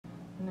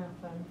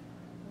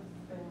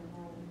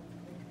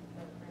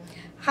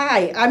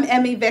Hi, I'm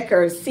Emmy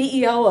Vickers,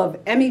 CEO of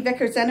Emmy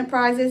Vickers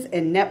Enterprises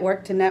and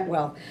Network to Net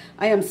Wealth.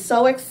 I am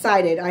so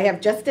excited. I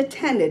have just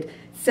attended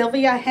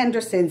Sylvia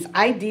Henderson's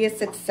Idea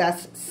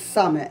Success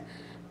Summit.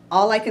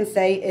 All I can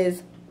say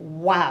is,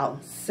 wow,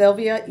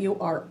 Sylvia, you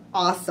are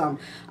awesome.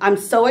 I'm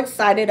so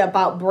excited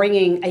about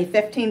bringing a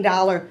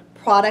 $15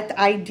 product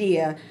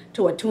idea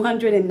to a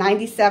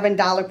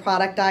 $297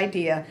 product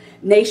idea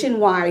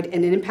nationwide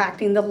and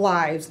impacting the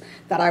lives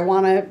that I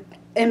want to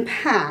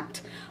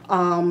impact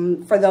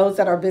for those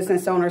that are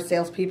business owners,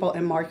 salespeople,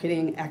 and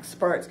marketing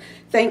experts.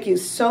 Thank you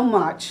so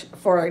much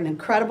for an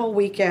incredible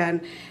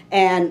weekend,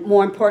 and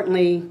more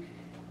importantly,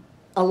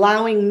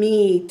 allowing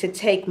me to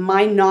take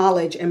my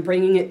knowledge and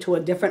bringing it to a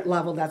different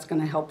level that's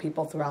going to help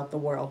people throughout the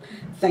world.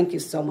 Thank you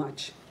so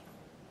much.